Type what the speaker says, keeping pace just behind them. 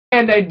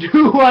And I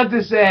do want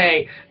to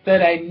say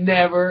that I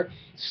never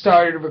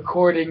started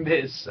recording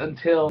this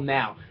until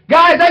now.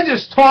 Guys, I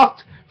just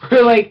talked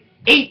for like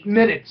 8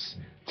 minutes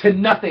to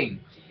nothing.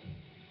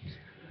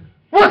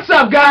 What's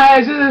up,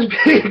 guys? This is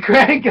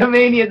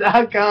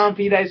Crankomania.com,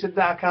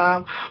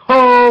 PeteIsip.com.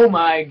 Oh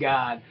my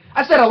god.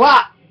 I said a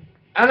lot,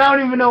 and I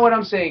don't even know what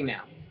I'm saying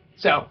now.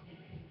 So,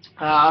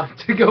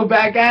 to go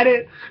back at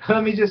it,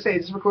 let me just say,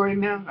 is this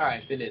recording now?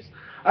 Alright, it is.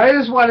 I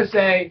just want to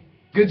say,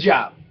 good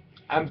job.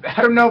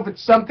 I don't know if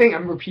it's something,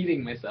 I'm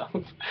repeating myself.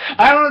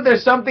 I don't know if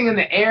there's something in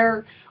the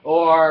air,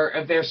 or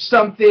if there's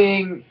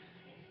something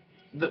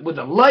with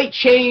a light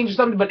change or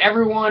something, but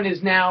everyone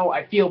is now,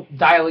 I feel,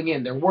 dialing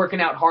in. They're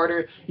working out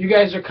harder. You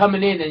guys are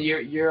coming in, and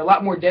you're a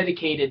lot more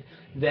dedicated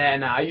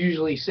than I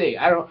usually see.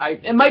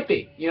 It might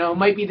be, it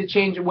might be the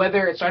change of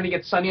weather. It's starting to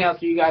get sunny out,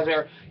 so you guys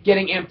are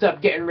getting amped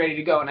up, getting ready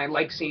to go, and I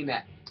like seeing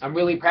that. I'm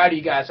really proud of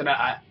you guys, and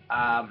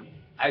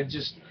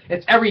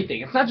it's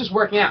everything. It's not just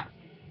working out.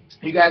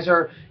 You guys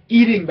are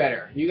eating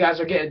better. You guys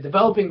are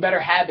developing better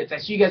habits. I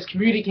see you guys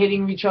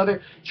communicating with each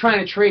other, trying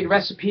to trade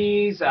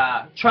recipes,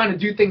 trying to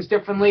do things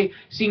differently,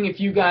 seeing if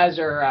you guys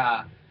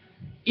are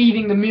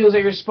eating the meals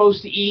that you're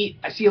supposed to eat.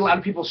 I see a lot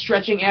of people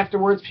stretching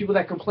afterwards, people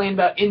that complain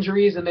about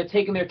injuries, and they're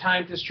taking their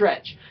time to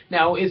stretch.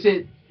 Now,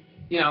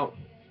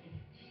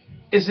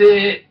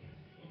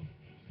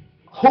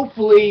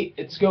 hopefully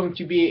it's going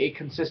to be a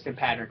consistent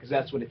pattern, because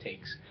that's what it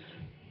takes.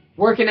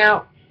 Working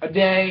out a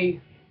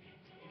day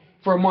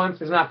for a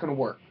month is not going to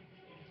work.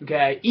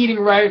 Okay, eating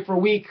right for a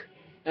week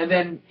and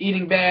then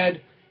eating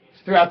bad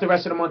throughout the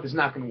rest of the month is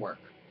not going to work.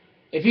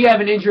 If you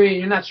have an injury and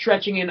you're not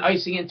stretching and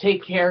icing and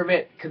take care of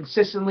it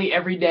consistently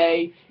every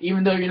day,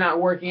 even though you're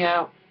not working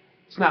out,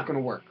 it's not going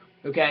to work.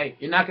 Okay,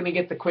 you're not going to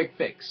get the quick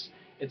fix.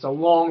 It's a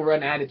long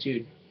run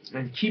attitude,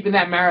 and keeping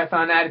that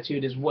marathon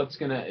attitude is what's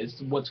gonna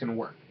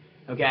work.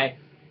 Okay,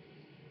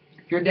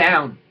 if you're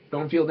down,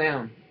 don't feel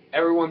down.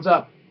 Everyone's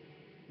up.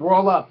 We're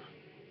all up.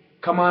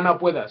 Come on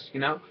up with us.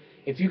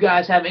 If you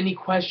guys have any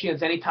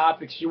questions, any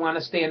topics, you want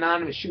to stay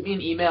anonymous, shoot me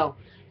an email,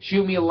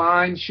 shoot me a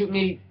line, shoot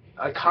me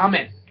a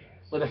comment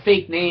with a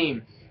fake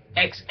name,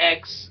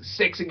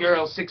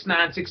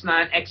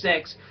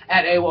 XX6girl6969XX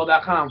at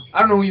AOL.com. I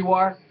don't know who you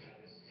are,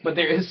 but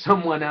there is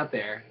someone out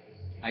there,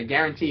 I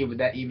guarantee you, with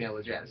that email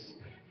address,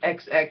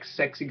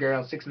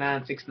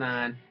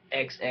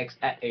 XXSexyGirl6969XX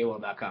at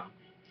AOL.com.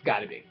 It's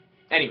got to be.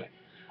 Anyway,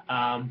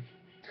 I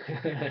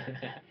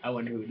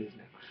wonder who it is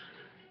now.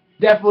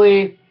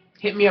 Definitely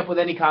hit me up with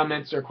any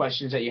comments or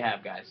questions that you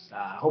have, guys.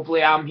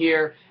 Hopefully I'm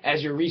here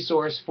as your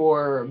resource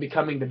for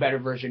becoming the better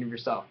version of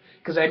yourself.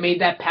 Because I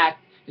made that pact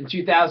in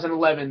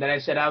 2011 that I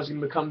said I was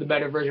going to become the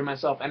better version of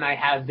myself, and I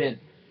have been.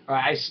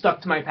 I stuck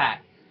to my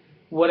pact.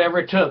 Whatever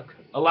it took.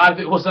 A lot of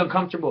it was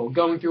uncomfortable.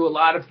 Going through a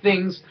lot of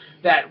things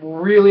that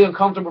were really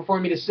uncomfortable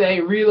for me to say,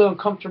 really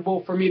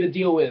uncomfortable for me to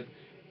deal with.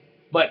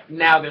 But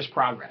now there's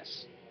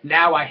progress.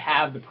 Now I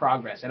have the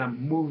progress, and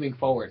I'm moving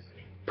forward.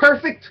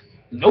 Perfect?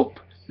 Nope.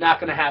 Not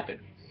going to happen.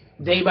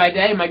 Day by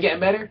day, am I getting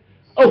better?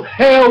 Oh,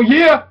 hell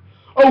yeah!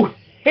 Oh,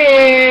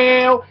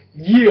 hell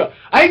yeah!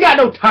 I ain't got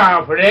no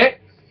time for that!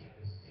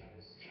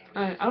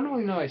 I don't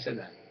even know I said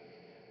that.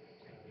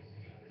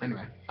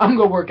 Anyway, I'm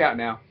going to work out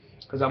now,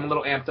 because I'm a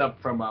little amped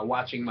up from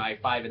watching my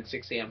 5 and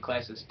 6 a.m.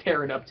 classes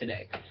tear it up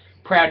today.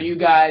 Proud of you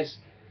guys.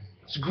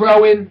 It's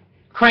growing.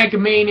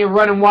 Crankomania,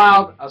 running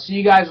wild. I'll see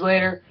you guys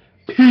later.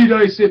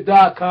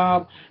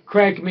 PeteIsip.com,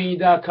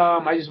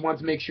 Crankomania.com. I just wanted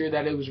to make sure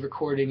that it was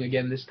recording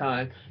again this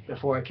time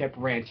before I kept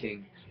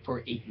ranting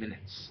for 8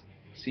 minutes.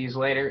 See you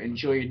later.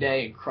 Enjoy your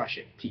day and crush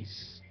it.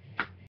 Peace.